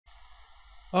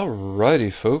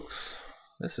Alrighty folks,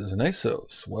 this is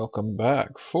Nasos. Welcome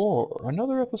back for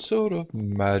another episode of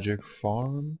Magic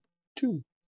Farm 2.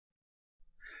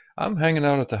 I'm hanging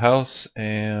out at the house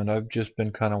and I've just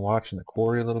been kind of watching the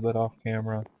quarry a little bit off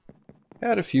camera.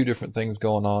 Had a few different things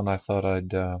going on. I thought I'd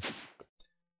go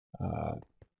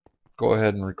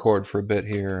ahead and record for a bit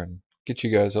here and get you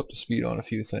guys up to speed on a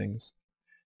few things.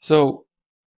 So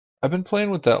I've been playing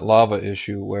with that lava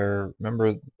issue where,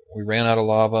 remember, we ran out of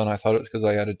lava and I thought it was because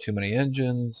I added too many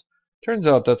engines. Turns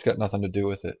out that's got nothing to do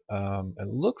with it. It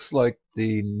looks like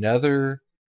the nether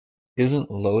isn't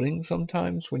loading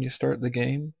sometimes when you start the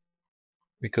game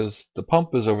because the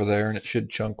pump is over there and it should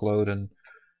chunk load, and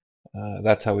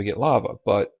that's how we get lava.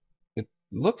 But it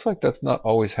looks like that's not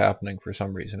always happening for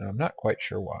some reason, and I'm not quite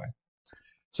sure why.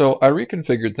 So I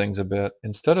reconfigured things a bit.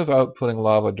 Instead of outputting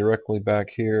lava directly back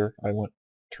here, I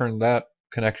turned that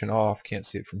connection off. Can't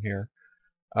see it from here.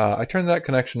 I turned that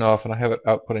connection off and I have it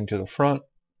outputting to the front,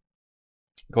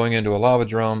 going into a lava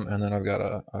drum, and then I've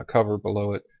got a cover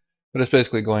below it. But it's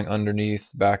basically going underneath,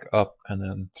 back up, and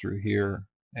then through here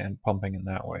and pumping in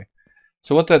that way.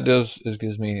 So what that does is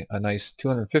gives me a nice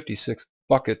 256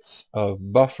 buckets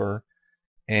of buffer,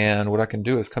 and what I can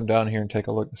do is come down here and take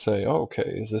a look and say, oh, okay,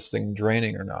 is this thing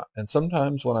draining or not? And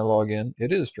sometimes when I log in,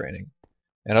 it is draining.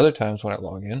 And other times when I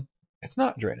log in, it's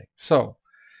not draining. So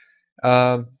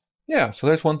yeah, so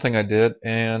there's one thing I did,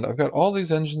 and I've got all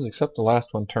these engines except the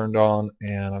last one turned on,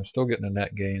 and I'm still getting a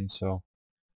net gain, so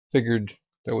figured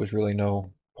there was really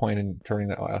no point in turning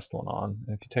that last one on.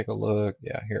 And if you take a look,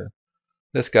 yeah, here,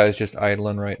 this guy's just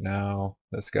idling right now.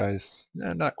 This guy's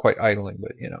not quite idling,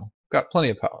 but you know, got plenty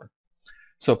of power.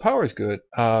 So power is good.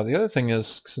 The other thing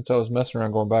is, since I was messing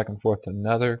around going back and forth to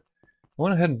nether, I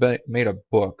went ahead and made a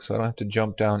book so I don't have to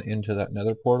jump down into that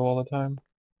nether portal all the time.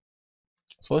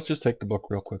 So let's just take the book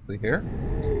real quickly here.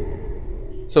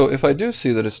 So if I do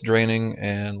see that it's draining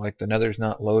and like the nether's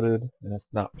not loaded and it's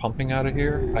not pumping out of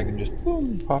here, I can just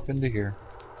boom, pop into here.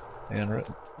 And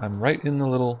I'm right in the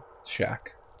little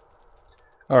shack.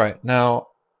 Alright, now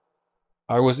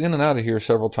I was in and out of here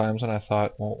several times and I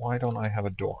thought, well, why don't I have a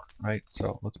door, right?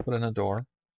 So let's put in a door.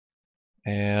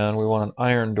 And we want an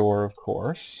iron door, of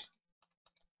course.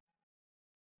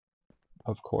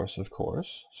 Of course.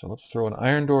 So let's throw an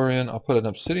iron door in. I'll put an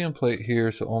obsidian plate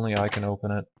here so only I can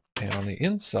open it. And on the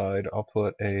inside, I'll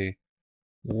put a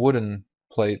wooden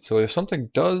plate. So if something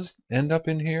does end up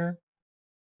in here,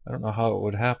 I don't know how it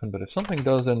would happen, but if something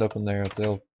does end up in there,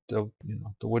 they'll you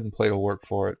know, the wooden plate will work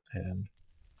for it, and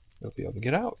they'll be able to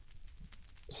get out.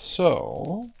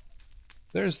 So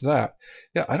there's that.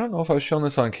 Yeah, I don't know if I've shown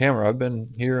this on camera. I've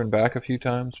been here and back a few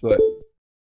times, but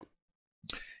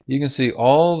you can see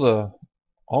all the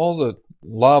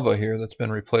lava here that's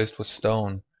been replaced with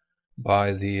stone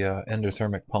by the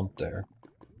endothermic pump there,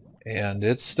 and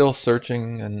it's still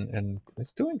searching, and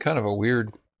it's doing kind of a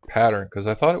weird pattern because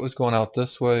I thought it was going out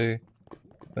this way,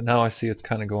 but now I see it's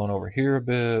kind of going over here a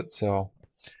bit. So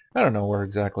I don't know where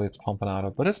exactly it's pumping out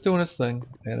of, but it's doing its thing,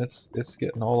 and it's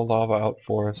getting all the lava out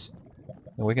for us.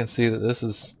 And we can see that this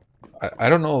is, I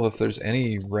don't know if there's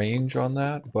any range on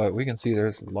that, but we can see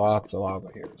there's lots of lava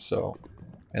here. So,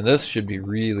 and this should be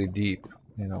really deep.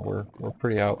 You know, we're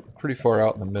pretty far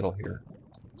out in the middle here.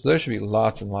 So there should be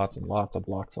lots and lots and lots of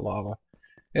blocks of lava.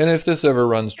 And if this ever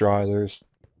runs dry, there's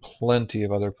plenty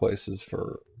of other places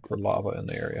for lava in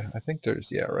the area. I think there's,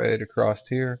 yeah, right across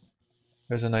here,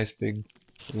 there's a nice big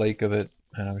lake of it,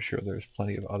 and I'm sure there's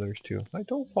plenty of others too. Hey,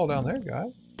 don't fall down there, guy.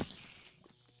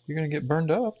 You're gonna get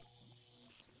burned up.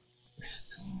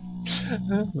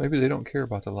 Maybe they don't care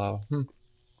about the lava.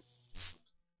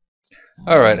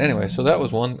 Alright, anyway, so that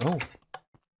was one. Oh,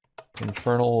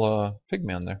 infernal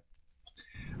pigman there.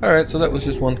 Alright, so that was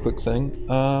just one quick thing.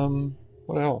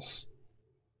 What else?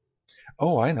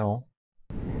 Oh, I know.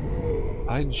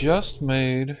 I just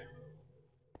made,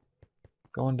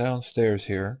 going downstairs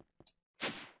here,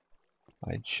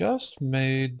 I just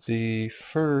made the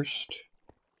first,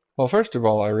 well, first of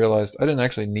all, I realized I didn't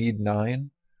actually need 9,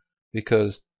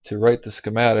 because to write the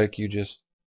schematic, you just,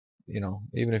 you know,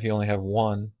 even if you only have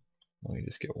 1, let me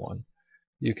just get 1,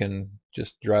 you can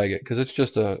just drag it, because it's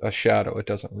just a shadow. It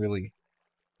doesn't really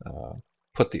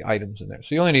put the items in there.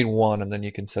 So you only need 1, and then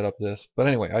you can set up this. But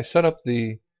anyway, I set up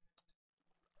the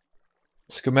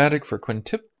schematic for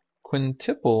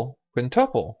quintuple,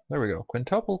 there we go,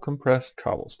 quintuple compressed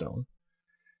cobblestone.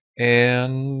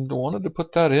 And wanted to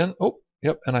put that in. Oh,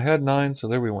 yep, and I had 9, so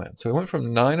there we went. So we went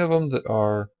from 9 of them that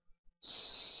are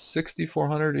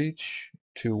 6,400 each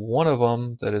to 1 of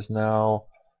them that is now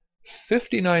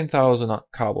 59,000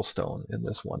 cobblestone in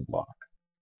this one block.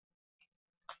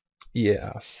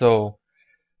 Yeah, so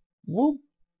we'll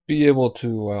be able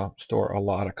to store a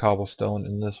lot of cobblestone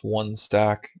in this one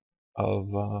stack of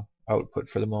output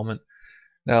for the moment.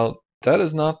 Now, that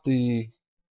is not the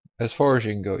as far as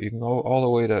you can go. You can go all the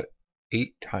way to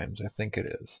 8 times, I think it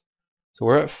is. So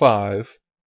we're at 5,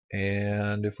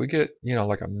 and if we get,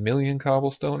 like 1,000,000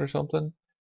 cobblestone or something,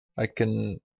 I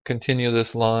can continue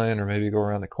this line or maybe go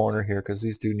around the corner here because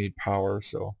these do need power,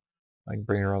 so I can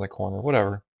bring it around the corner,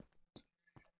 whatever.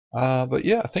 But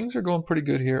yeah, things are going pretty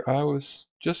good here. I was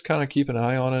just kind of keeping an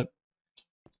eye on it.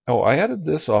 Oh, I added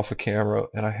this off of camera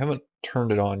and I haven't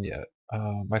turned it on yet.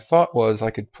 My thought was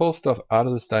I could pull stuff out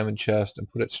of this diamond chest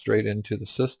and put it straight into the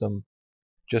system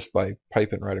just by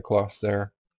piping right across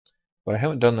there. But I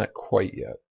haven't done that quite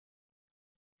yet.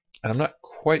 And I'm not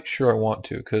quite sure I want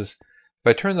to, because if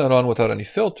I turn that on without any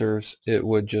filters, it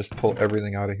would just pull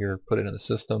everything out of here, put it in the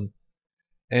system.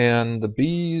 And the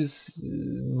bees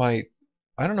might,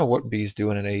 I don't know what bees do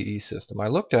in an AE system. I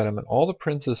looked at them and all the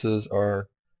princesses are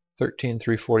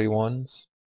 13,341s.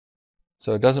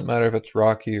 So it doesn't matter if it's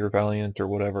Rocky or Valiant or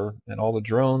whatever. And all the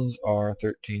drones are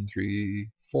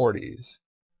 13,340s.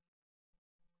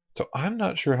 So I'm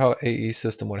not sure how AE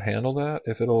system would handle that,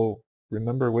 if it'll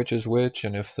remember which is which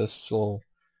and if this will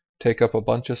take up a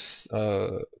bunch of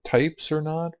types or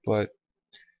not, but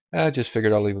I just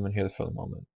figured I'll leave them in here for the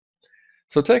moment.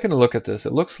 So taking a look at this,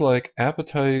 it looks like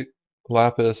apatite,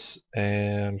 lapis,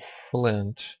 and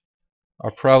flint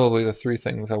are probably the 3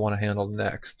 things I want to handle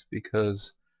next,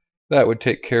 because that would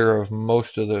take care of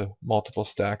most of the multiple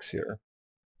stacks here.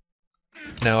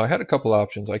 Now I had a couple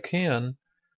options. I can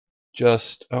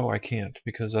just, I can't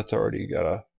because that's already got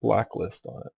a blacklist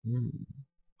on it.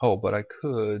 Oh, but I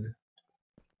could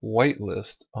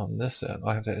whitelist on this end.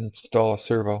 I have to install a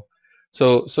servo.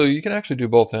 So you can actually do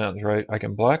both ends, right? I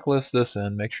can blacklist this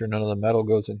end, make sure none of the metal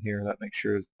goes in here. That makes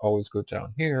sure it always goes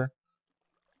down here.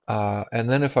 And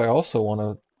then if I also want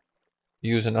to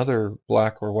use another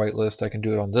black or white list, I can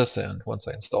do it on this end once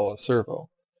I install a servo.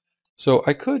 So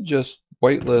I could just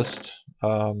whitelist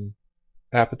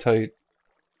apatite,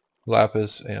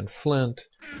 lapis, and flint,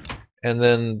 and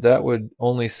then that would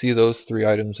only see those 3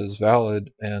 items as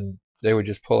valid, and they would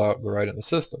just pull out and go right in the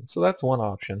system. So that's one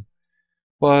option.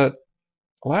 But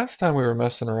last time we were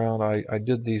messing around, I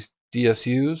did these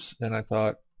DSUs, and I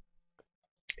thought,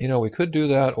 we could do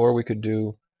that, or we could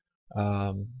do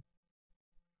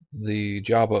the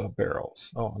JABBA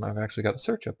barrels. Oh, and I've actually got the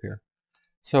search up here.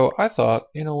 So I thought,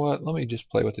 you know what, let me just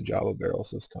play with the JABBA barrels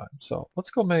this time. So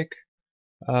let's go make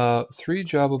 3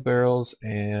 JABBA barrels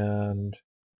and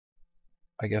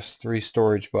I guess 3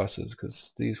 storage buses,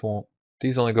 because these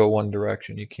only go one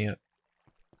direction. You can't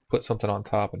put something on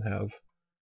top and have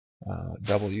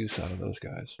double use out of those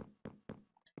guys.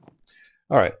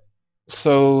 Alright,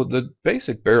 so the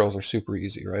basic barrels are super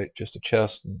easy, right? Just a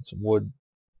chest and some wood.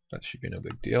 That should be no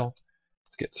big deal.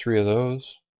 Let's get 3 of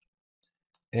those.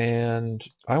 And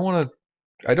I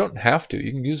don't have to.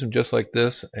 You can use them just like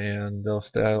this, and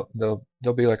they'll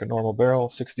be like a normal barrel,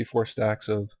 64 stacks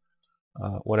of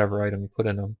whatever item you put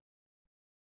in them.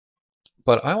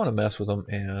 But I want to mess with them,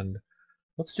 and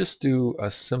let's just do a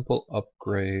simple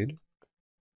upgrade.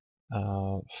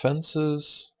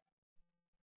 Fences.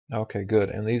 Okay, good.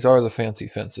 And these are the fancy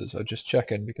fences. I'm just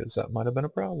checking because that might have been a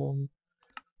problem.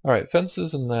 Alright,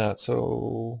 fences and that.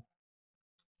 So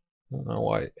I don't know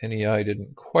why NEI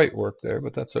didn't quite work there,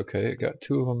 but that's okay. It got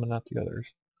 2 of them and not the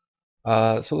others.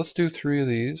 So let's do 3 of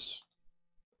these.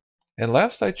 And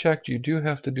last I checked, you do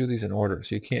have to do these in order,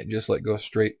 so you can't just go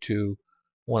straight to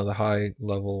one of the high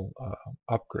level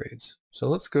upgrades. So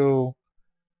let's go,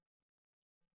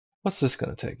 what's this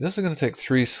going to take? This is going to take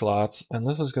 3 slots, and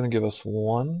this is going to give us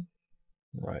 1.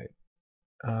 Right.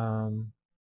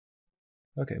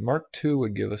 Okay, Mark II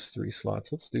would give us 3 slots.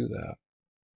 Let's do that.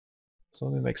 So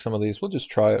let me make some of these. We'll just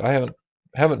try it. I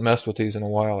haven't messed with these in a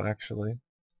while, actually.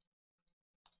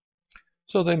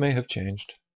 So they may have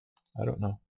changed. I don't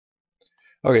know.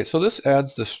 Okay, so this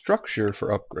adds the structure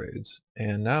for upgrades.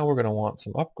 And now we're going to want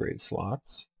some upgrade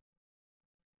slots.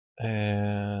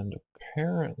 And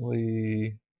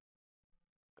apparently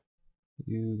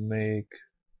you make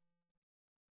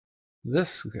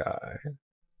this guy.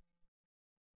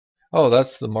 Oh,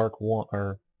 that's the Mark 1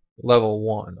 or level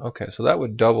 1. Okay, so that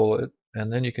would double it,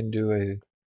 and then you can do a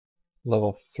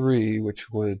level 3, which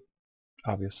would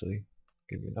obviously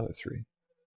give you another 3.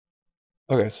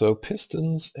 Okay, so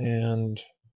pistons and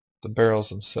the barrels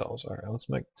themselves. Alright, let's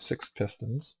make 6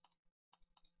 pistons.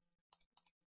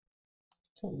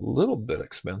 It's a little bit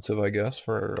expensive, I guess,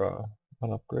 for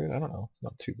an upgrade. I don't know.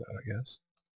 Not too bad, I guess.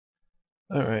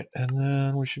 Alright, and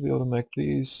then we should be able to make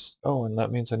these. Oh, and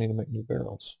that means I need to make new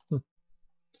barrels.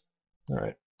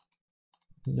 Alright.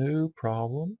 No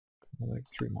problem. I'll make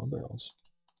 3 more barrels.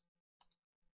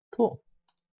 Cool.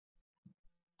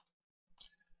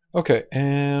 Okay,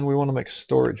 and we want to make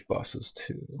storage buses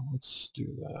too. Let's do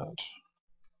that.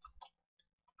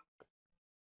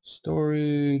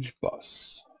 Storage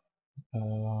bus.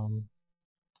 Need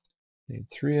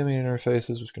 3 amine interfaces,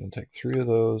 which is going to take 3 of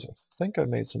those. I think I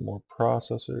made some more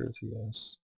processors,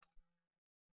 yes.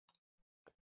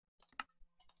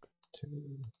 2,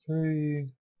 3,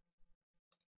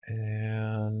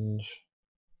 and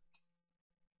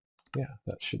yeah,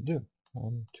 that should do.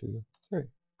 1, 2, 3.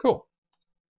 Cool.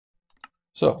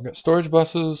 So we've got storage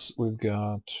buses, we've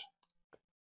got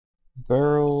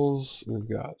barrels, we've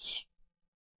got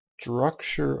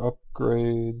structure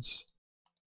upgrades.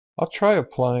 I'll try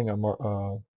applying a Mark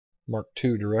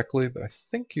II directly, but I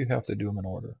think you have to do them in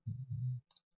order.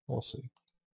 We'll see.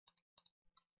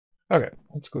 Okay,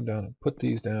 let's go down and put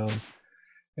these down.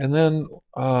 And then,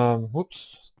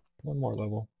 whoops, one more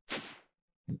level.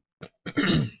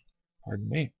 Pardon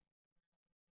me.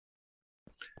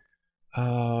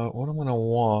 What I'm going to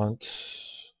want,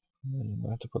 I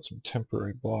have to put some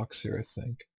temporary blocks here, I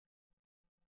think.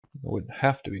 It wouldn't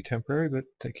have to be temporary, but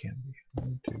they can be.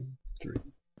 1, 2, 3.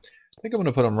 I think I'm going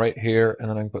to put them right here, and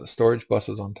then I can put the storage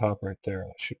buses on top right there.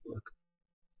 That should work.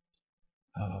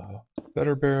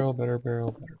 Better barrel, better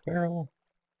barrel, better barrel.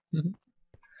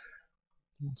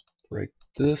 Let's break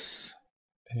this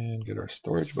and get our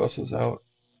storage buses out.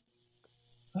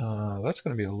 That's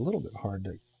going to be a little bit hard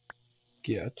to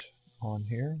get on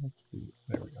here. Let's do,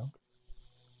 there we go.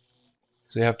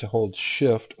 So you have to hold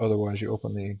shift, otherwise you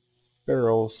open the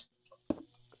barrels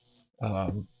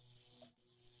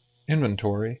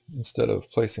inventory instead of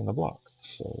placing the block.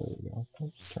 So there we go.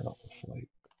 Let's turn off the flight.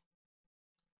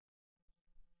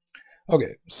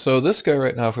 Okay, so this guy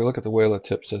right now, if we look at the Whale of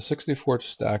Tip, says 64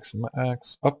 stacks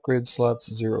max, upgrade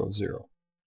slots 0, 0.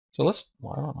 So let's,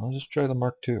 well, I don't know, just try the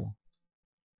Mark II.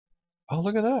 Oh,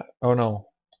 look at that. Oh no,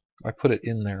 I put it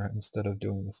in there instead of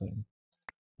doing the thing.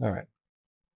 Alright.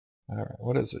 Alright,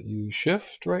 what is it? You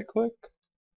shift, right click?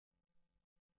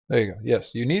 There you go.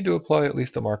 Yes, you need to apply at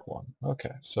least a Mark I.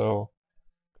 Okay, so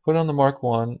put on the Mark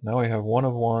I. Now we have 1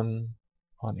 of 1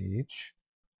 on each.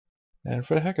 And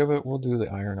for the heck of it, we'll do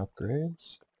the iron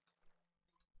upgrades.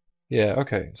 Yeah,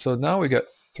 okay, so now we got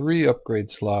 3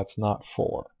 upgrade slots, not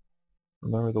 4.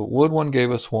 Remember, the wood one gave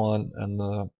us 1, and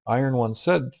the iron one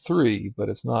said 3, but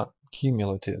it's not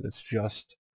cumulative. It's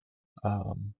just,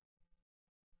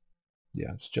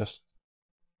 yeah, it's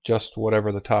just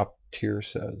whatever the top tier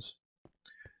says.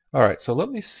 Alright, so let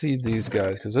me seed these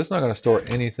guys, because it's not going to store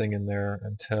anything in there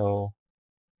until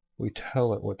we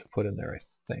tell it what to put in there, I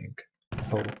think.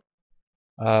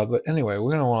 But anyway,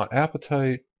 we're going to want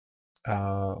apatite,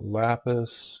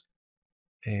 lapis,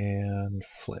 and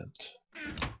flint.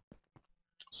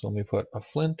 So let me put a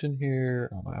flint in here,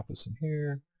 a lapis in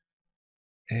here,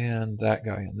 and that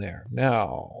guy in there.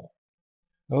 Now,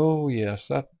 oh yes,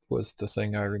 that was the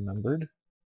thing I remembered.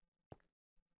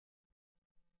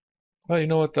 Well, you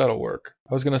know what, that'll work.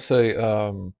 I was going to say,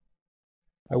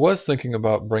 I was thinking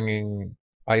about bringing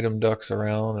item ducts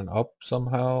around and up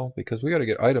somehow, because we got to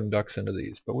get item ducts into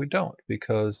these, but we don't,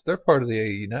 because they're part of the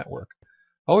AE network.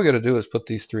 All we got to do is put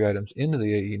these 3 items into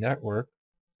the AE network,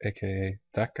 aka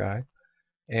that guy,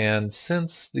 and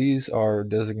since these are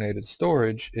designated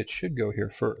storage, it should go here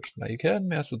first. Now you can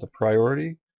mess with the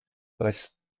priority, but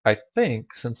I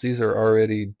think since these are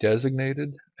already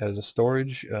designated as a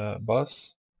storage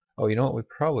bus, oh, you know what we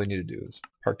probably need to do is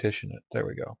partition it. There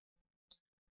we go.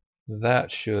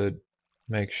 That should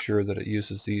make sure that it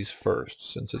uses these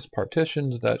first. Since it's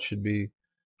partitioned, that should be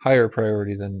higher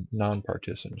priority than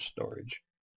non-partitioned storage.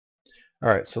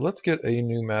 Alright, so let's get a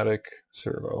pneumatic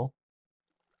servo.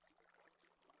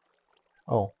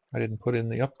 Oh, I didn't put in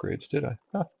the upgrades, did I?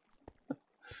 Huh.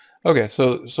 Okay,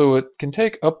 so it can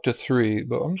take up to 3,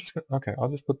 but I'm just gonna, okay, I'll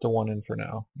just put the 1 in for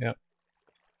now. Yep.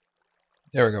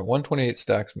 There we go, 128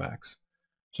 stacks max.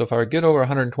 So if I get over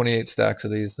 128 stacks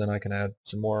of these, then I can add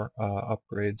some more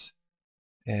upgrades.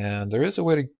 And there is a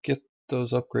way to get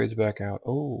those upgrades back out.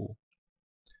 Oh,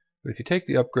 but if you take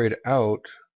the upgrade out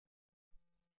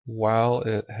while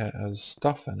it has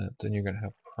stuff in it, then you're going to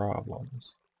have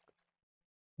problems.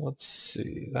 Let's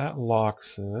see, that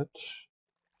locks it.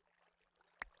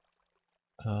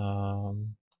 Oh,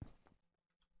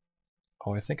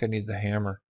 I think I need the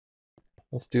hammer.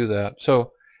 Let's do that.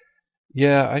 So,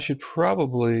 yeah, I should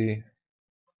probably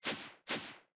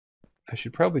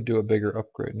do a bigger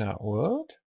upgrade now.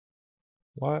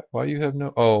 What? Why you have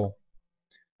no? Oh,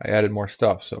 I added more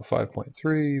stuff. So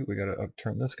 5.3. We got to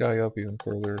turn this guy up even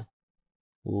further.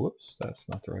 Whoops, that's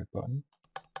not the right button.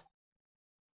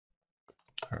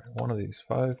 Alright, one of these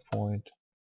 5 point.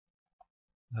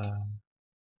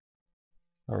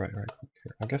 Alright, right click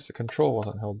here. I guess the control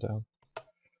wasn't held down.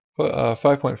 But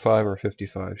 5.5 or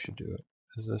 55 should do it.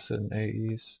 Is this in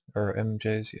AEs or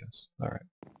MJs? Yes. Alright.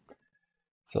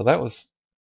 So that was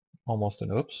almost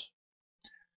an oops.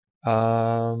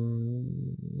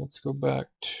 Let's go back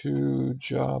to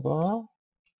JABBA.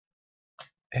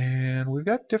 And we've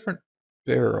got different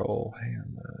barrel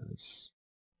hammers.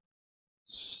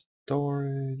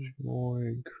 Storage,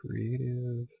 void,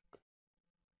 creative.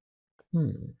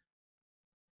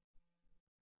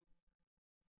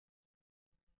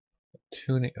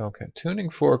 Tuning, okay. Tuning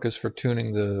fork is for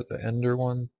tuning the Ender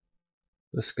one.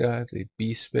 This guy, the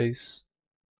B space.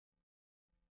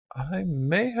 I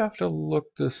may have to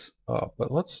look this up,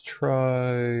 but let's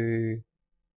try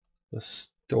the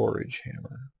storage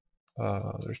hammer.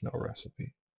 There's no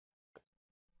recipe.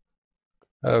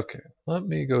 Okay, let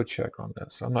me go check on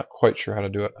this. I'm not quite sure how to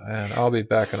do it, and I'll be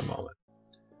back in a moment.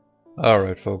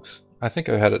 Alright folks, I think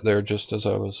I had it there just as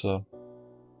I was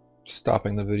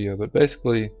stopping the video, but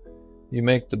basically you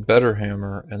make the better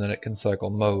hammer and then it can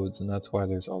cycle modes, and that's why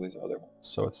there's all these other ones.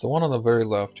 So it's the one on the very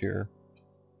left here.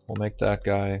 We'll make that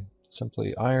guy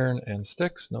simply iron and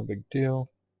sticks, no big deal.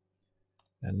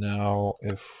 And now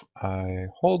if I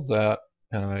hold that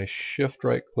and I shift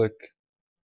right click,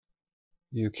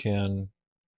 you can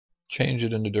change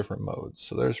it into different modes.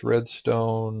 So there's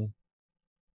redstone,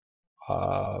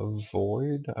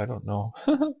 void, I don't know.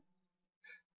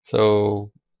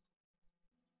 So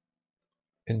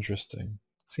interesting.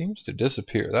 Seems to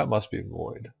disappear. That must be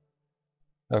void.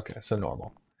 Okay, so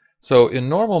normal. So in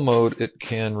normal mode it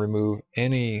can remove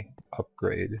any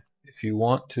upgrade. If you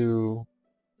want to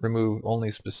remove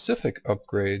only specific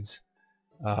upgrades,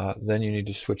 then you need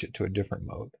to switch it to a different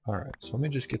mode. Alright, so let me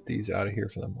just get these out of here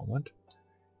for the moment.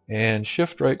 And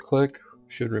shift right click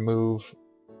should remove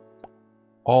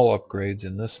all upgrades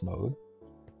in this mode.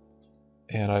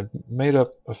 And I've made up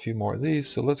a few more of these,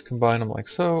 so let's combine them like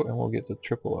so, and we'll get the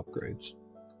triple upgrades.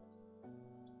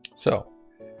 So,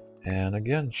 and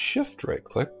again, shift right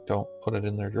click, don't put it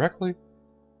in there directly.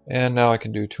 And now I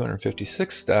can do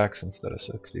 256 stacks instead of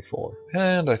 64.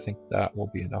 And I think that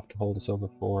will be enough to hold us over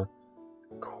for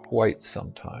quite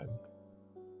some time.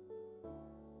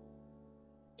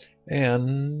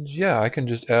 And yeah, I can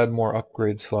just add more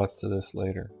upgrade slots to this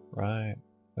later. Right,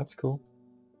 that's cool.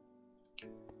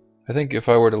 I think if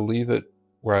I were to leave it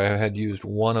where I had used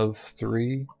one of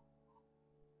 3,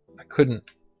 I couldn't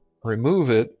remove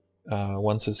it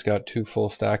once it's got 2 full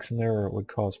stacks in there, or it would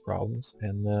cause problems.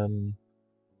 And then,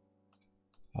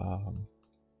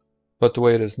 but the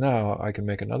way it is now, I can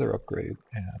make another upgrade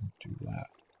and do that.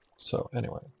 So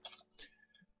anyway,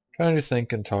 trying to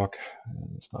think and talk,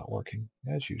 and it's not working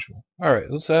as usual.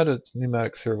 Alright, let's add a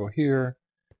pneumatic servo here,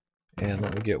 and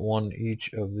let me get one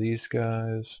each of these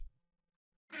guys.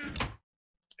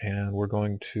 And we're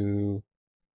going to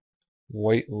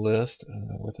whitelist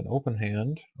with an open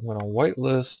hand. I'm going to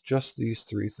whitelist just these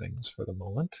 3 things for the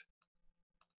moment.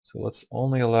 So let's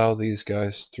only allow these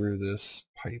guys through this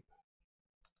pipe.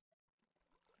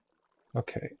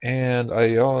 Okay, and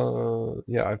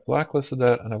I've blacklisted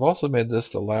that, and I've also made this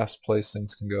the last place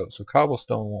things can go. So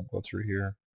cobblestone won't go through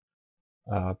here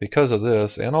because of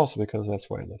this, and also because that's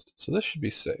whitelisted. So this should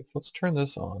be safe. Let's turn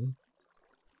this on.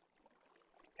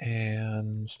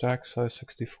 And stack size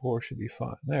 64 should be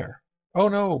fine. There. Oh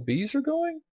no, bees are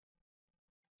going?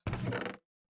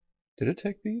 Did it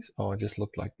take bees? Oh, it just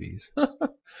looked like bees.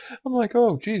 I'm like,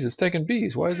 oh geez, it's taking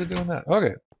bees. Why is it doing that?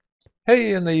 Okay.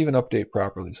 Hey, and they even update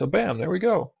properly. So bam, there we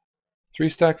go. 3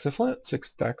 stacks of flint, 6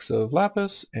 stacks of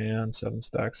lapis, and 7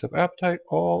 stacks of apatite,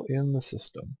 all in the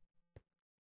system.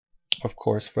 Of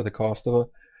course, for the cost of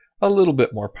a little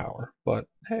bit more power. But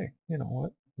hey, you know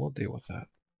what? We'll deal with that.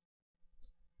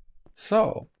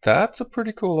 So that's a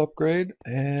pretty cool upgrade,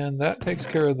 and that takes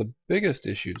care of the biggest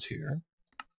issues here.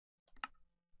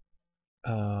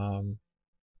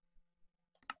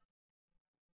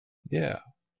 Yeah.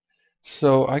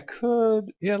 So I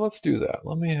could, yeah, let's do that.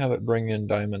 Let me have it bring in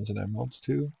diamonds and emeralds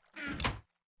too.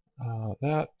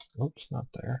 Oops, not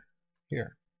there.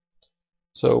 Here.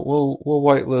 So we'll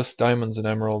whitelist diamonds and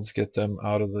emeralds, get them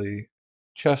out of the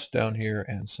chest down here,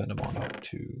 and send them on up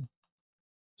to.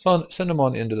 Send them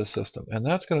on into the system, and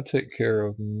that's going to take care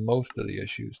of most of the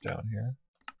issues down here.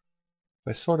 If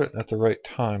I sort it at the right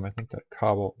time, I think that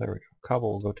cobble, there we go,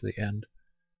 cobble will go to the end.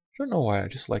 I don't know why, I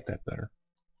just like that better.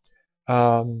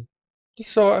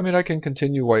 So, I mean, I can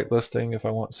continue whitelisting if I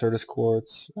want Certus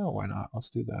quartz. Oh, why not? Let's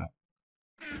do that.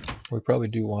 We probably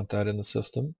do want that in the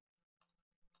system.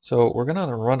 So we're going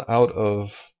to run out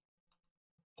of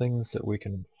things that we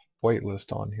can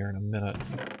whitelist on here in a minute.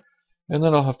 And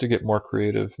then I'll have to get more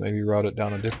creative, maybe route it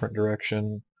down a different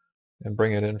direction and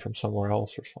bring it in from somewhere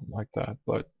else or something like that.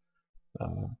 But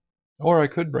or I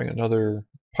could bring another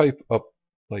pipe up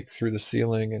like through the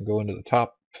ceiling and go into the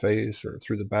top face, or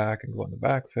through the back and go in the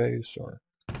back face, or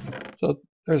so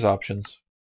there's options.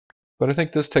 But I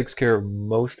think this takes care of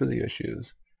most of the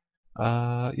issues.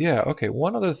 Yeah, okay,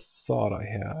 one other thought I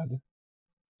had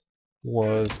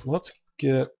was, let's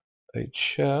get a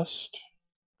chest.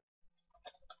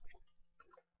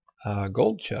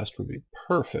 Gold chest would be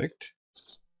perfect.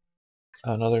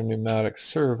 Another pneumatic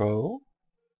servo.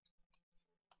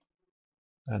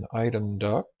 An item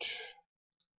duct.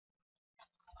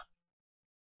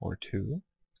 Or two.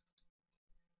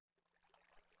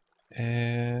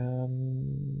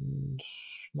 And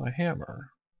my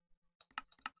hammer.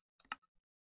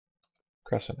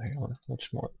 Crescent hammer,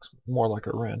 which more like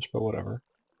a wrench, but whatever.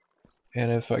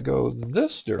 And if I go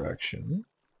this direction,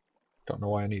 don't know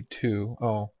why I need two.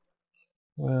 Oh,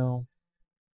 well,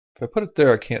 if I put it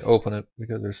there, I can't open it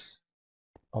because there's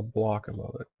a block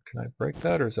above it. Can I break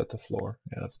that, or is that the floor?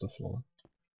 Yeah, that's the floor.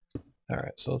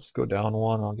 Alright, so let's go down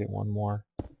one. I'll get one more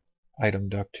item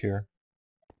duct here.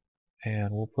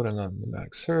 And we'll put in a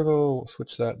pneumatic servo. We'll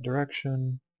switch that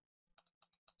direction.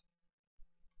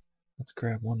 Let's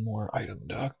grab one more item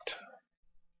duct.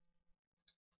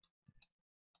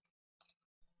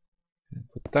 And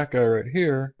put that guy right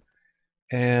here.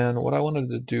 And what I wanted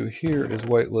to do here is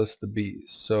whitelist the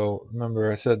bees. So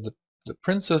remember I said the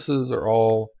princesses are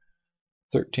all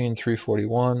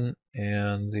 13,341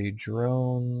 and the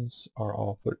drones are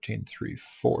all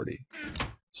 13,340.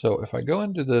 So if I go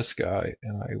into this guy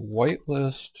and I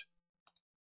whitelist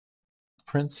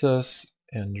princess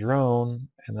and drone,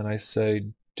 and then I say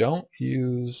don't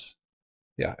use,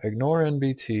 ignore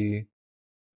NBT,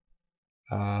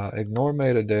 ignore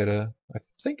metadata. I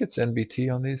think it's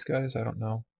NBT on these guys, I don't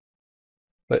know.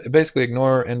 But basically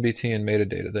ignore NBT and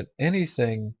metadata. Then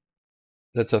anything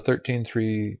that's a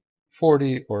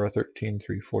 13,340 or a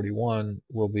 13,341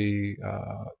 will be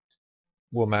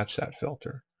will match that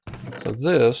filter. So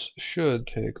this should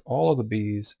take all of the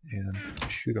bees and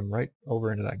shoot them right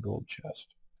over into that gold chest.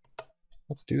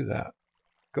 Let's do that.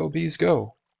 Go bees,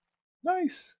 go!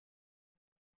 Nice.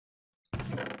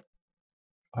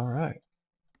 All right.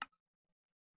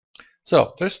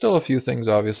 So there's still a few things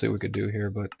obviously we could do here,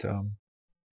 but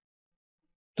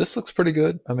this looks pretty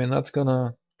good. I mean, that's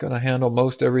gonna handle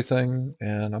most everything,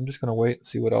 and I'm just gonna wait and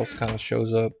see what else kind of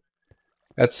shows up.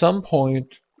 At some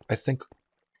point, I think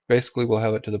basically we'll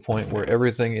have it to the point where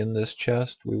everything in this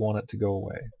chest, we want it to go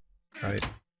away, right?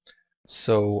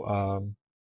 So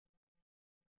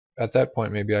at that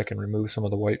point, maybe I can remove some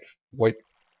of the white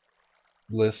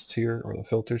lists here, or the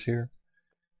filters here,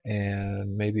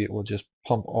 and maybe it will just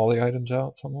pump all the items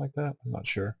out, something like that. I'm not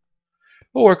sure.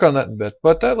 We'll work on that in a bit,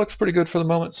 but that looks pretty good for the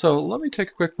moment. So let me take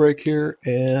a quick break here,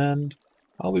 and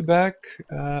I'll be back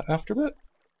after a bit.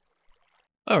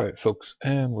 Alright folks,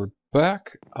 and we're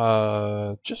back.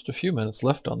 Just a few minutes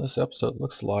left on this episode,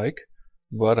 looks like,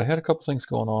 but I had a couple things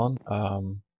going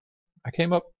on. I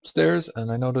came upstairs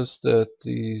and I noticed that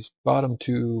these bottom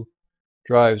two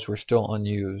drives were still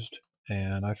unused,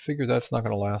 and I figured that's not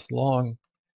going to last long,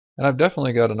 and I've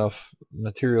definitely got enough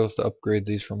materials to upgrade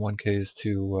these from 1Ks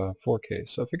to 4Ks,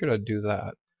 so I figured I'd do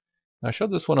that. And I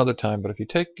showed this one other time, but if you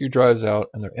take your drives out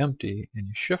and they're empty and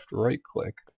you shift right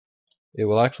click, it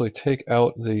will actually take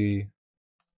out the,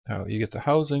 you get the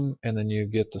housing and then you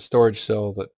get the storage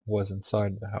cell that was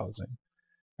inside the housing.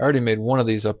 I already made one of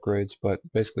these upgrades, but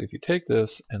basically if you take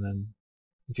this and then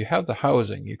if you have the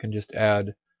housing, you can just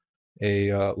add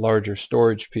a larger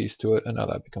storage piece to it, and now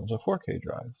that becomes a 4K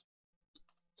drive.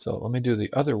 So let me do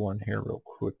the other one here real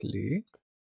quickly.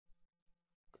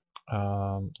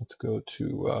 Let's go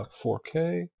to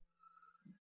 4K.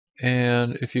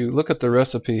 And if you look at the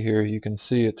recipe here, you can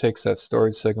see it takes that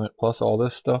storage segment plus all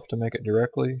this stuff to make it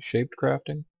directly shaped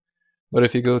crafting. But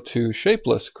if you go to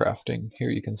shapeless crafting,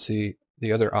 here you can see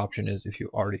the other option is if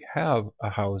you already have a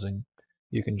housing,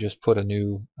 you can just put a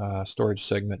new storage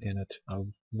segment in it of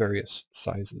various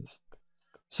sizes.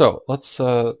 So let's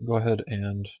go ahead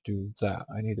and do that.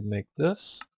 I need to make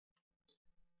this,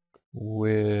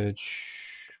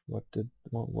 which,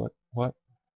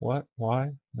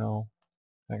 why? No.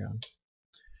 Hang on.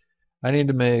 I need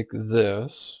to make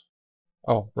this.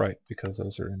 Oh, right, because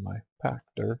those are in my pack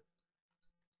there.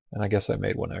 And I guess I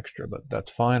made one extra, but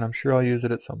that's fine. I'm sure I'll use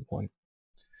it at some point.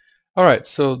 Alright,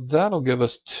 so that'll give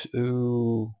us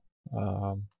two, I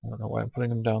don't know why I'm putting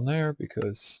them down there,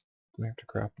 because we have to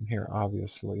craft them here,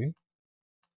 obviously.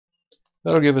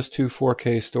 That'll give us two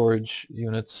 4K storage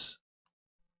units.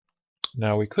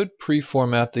 Now we could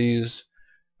pre-format these.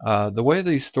 The way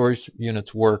these storage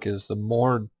units work is the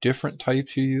more different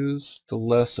types you use, the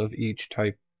less of each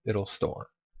type it'll store.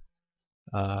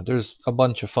 There's a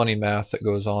bunch of funny math that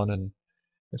goes on, and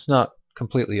it's not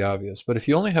completely obvious. But if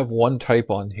you only have one type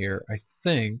on here, I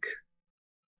think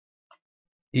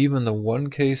even the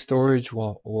 1K storage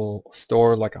will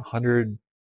store like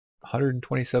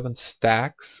 127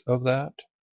 stacks of that.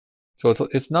 So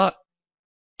it's not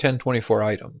 1024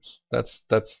 items. That's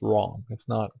wrong. It's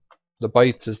not. The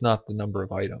bytes is not the number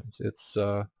of items. It's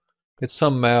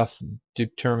some math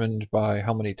determined by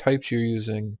how many types you're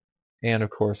using, and of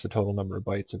course the total number of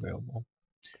bytes available.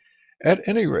 At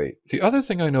any rate, the other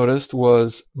thing I noticed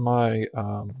was my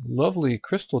lovely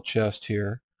crystal chest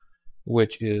here,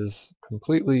 which is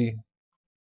completely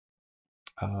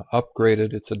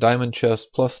upgraded. It's a diamond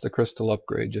chest plus the crystal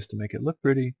upgrade just to make it look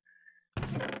pretty,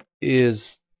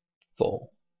 is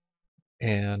full,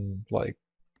 and like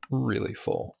really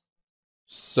full.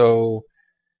 So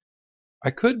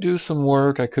I could do some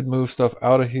work. I could move stuff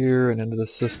out of here and into the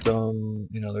system.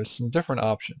 You know, there's some different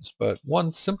options, but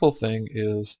one simple thing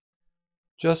is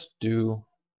just do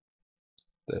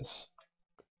this,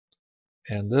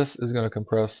 and this is going to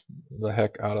compress the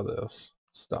heck out of this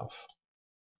stuff.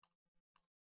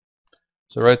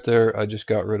 So right there, I just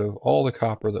got rid of all the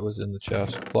copper that was in the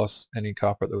chest plus any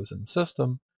copper that was in the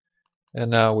system,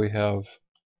 and now we have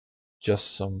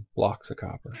just some blocks of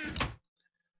copper.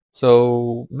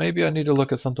 So maybe I need to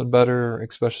look at something better,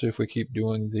 especially if we keep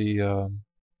doing the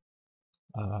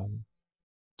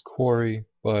quarry,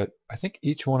 but I think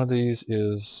each one of these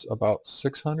is about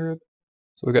 600.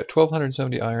 So we've got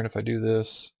 1270 iron. If I do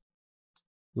this,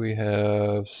 we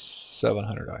have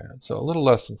 700 iron, so a little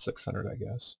less than 600, I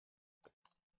guess.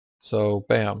 So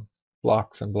bam,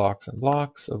 blocks and blocks and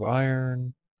blocks of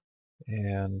iron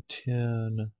and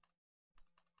tin,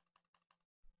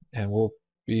 and we'll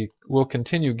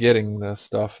continue getting this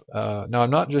stuff. Now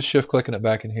I'm not just shift clicking it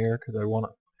back in here because I want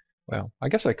to, well, I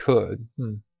guess I could. I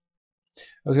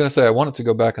was going to say I want it to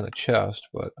go back in the chest,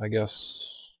 but I guess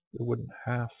it wouldn't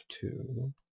have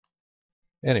to.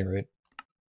 At any rate,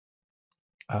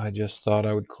 I just thought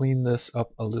I would clean this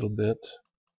up a little bit,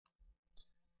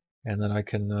 and then I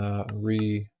can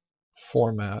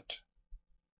reformat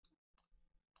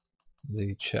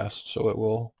the chest so it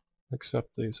will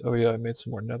accept these. Oh yeah, I made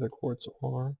some more nether quartz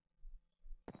ore.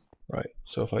 Right,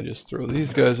 so if I just throw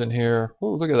these guys in here,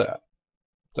 oh, look at that.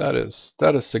 That is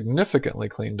significantly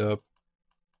cleaned up.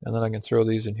 And then I can throw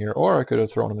these in here, or I could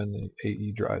have thrown them in the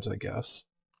AE drives, I guess.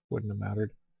 Wouldn't have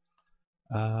mattered.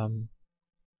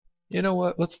 You know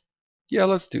what? Let's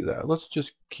do that. Let's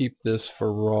just keep this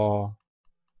for raw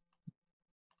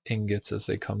ingots as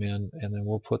they come in, and then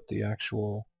we'll put the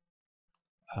actual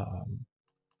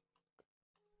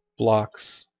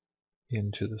blocks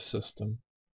into the system.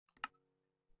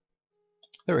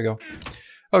 There we go.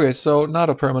 Okay, so not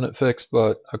a permanent fix,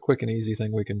 but a quick and easy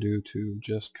thing we can do to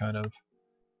just kind of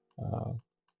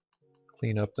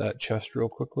clean up that chest real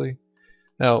quickly.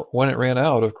 Now, when it ran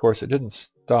out, of course, it didn't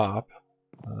stop.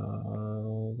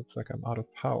 Looks like I'm out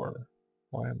of power.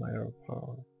 Why am I out of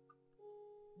power?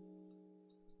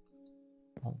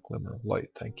 Oh, glimmer of light,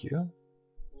 thank you.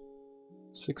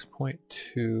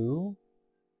 6.2.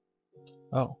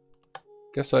 Oh,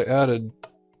 guess I added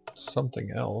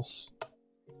something else.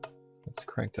 Let's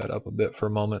crank that up a bit for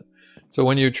a moment. So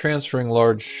when you're transferring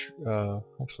large,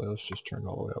 actually let's just turn it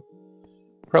all the way up.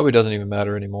 Probably doesn't even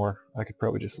matter anymore. I could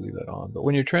probably just leave that on. But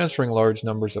when you're transferring large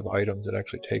numbers of items, it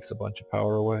actually takes a bunch of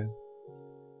power away.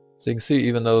 So you can see,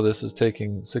 even though this is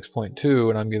taking 6.2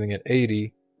 and I'm giving it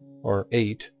 80 or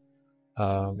 8,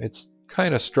 it's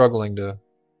kind of struggling to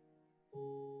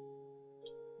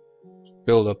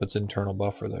build up its internal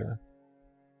buffer there,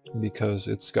 because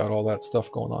it's got all that stuff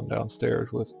going on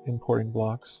downstairs with importing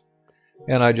blocks.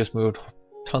 And I just moved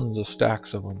tons of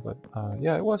stacks of them, but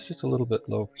yeah, it was just a little bit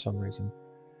low for some reason.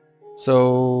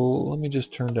 So let me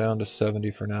just turn down to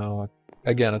 70 for now.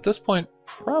 Again, at this point,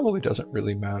 probably doesn't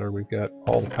really matter. We've got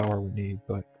all the power we need,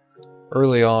 but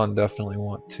early on, definitely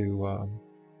want to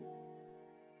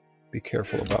be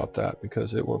careful about that,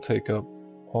 because it will take up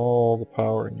all the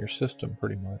power in your system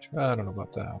pretty much. I don't know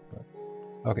about that, but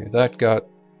okay, that got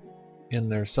in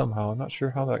there somehow. I'm not sure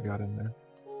how that got in there,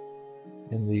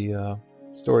 in the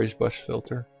storage bus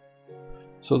filter.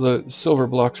 So the silver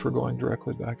blocks were going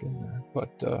directly back in there.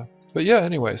 But yeah,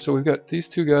 anyway, so we've got these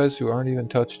two guys who aren't even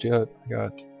touched yet. I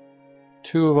got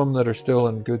 2 of them that are still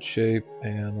in good shape,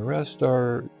 and the rest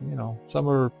are, you know, some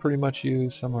are pretty much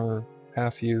used, some are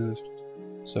half used.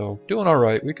 So doing all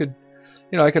right. We could,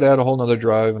 you know, I could add a whole nother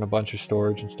drive and a bunch of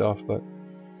storage and stuff, but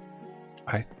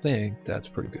I think that's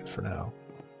pretty good for now.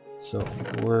 So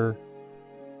we're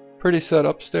pretty set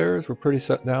upstairs, we're pretty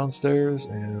set downstairs,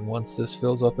 and once this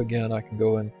fills up again, I can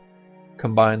go and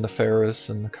combine the ferrous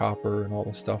and the copper and all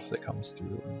the stuff that comes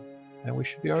through, and we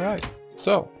should be alright.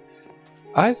 So,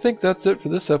 I think that's it for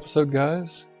this episode,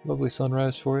 guys. Lovely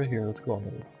sunrise for you. Here, let's go on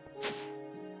the roof.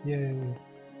 Yay.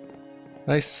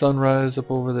 Nice sunrise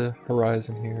up over the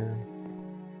horizon here.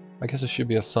 I guess it should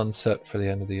be a sunset for the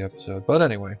end of the episode. But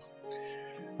anyway,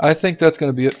 I think that's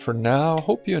going to be it for now.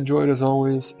 Hope you enjoyed as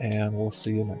always, and we'll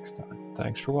see you next time.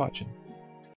 Thanks for watching.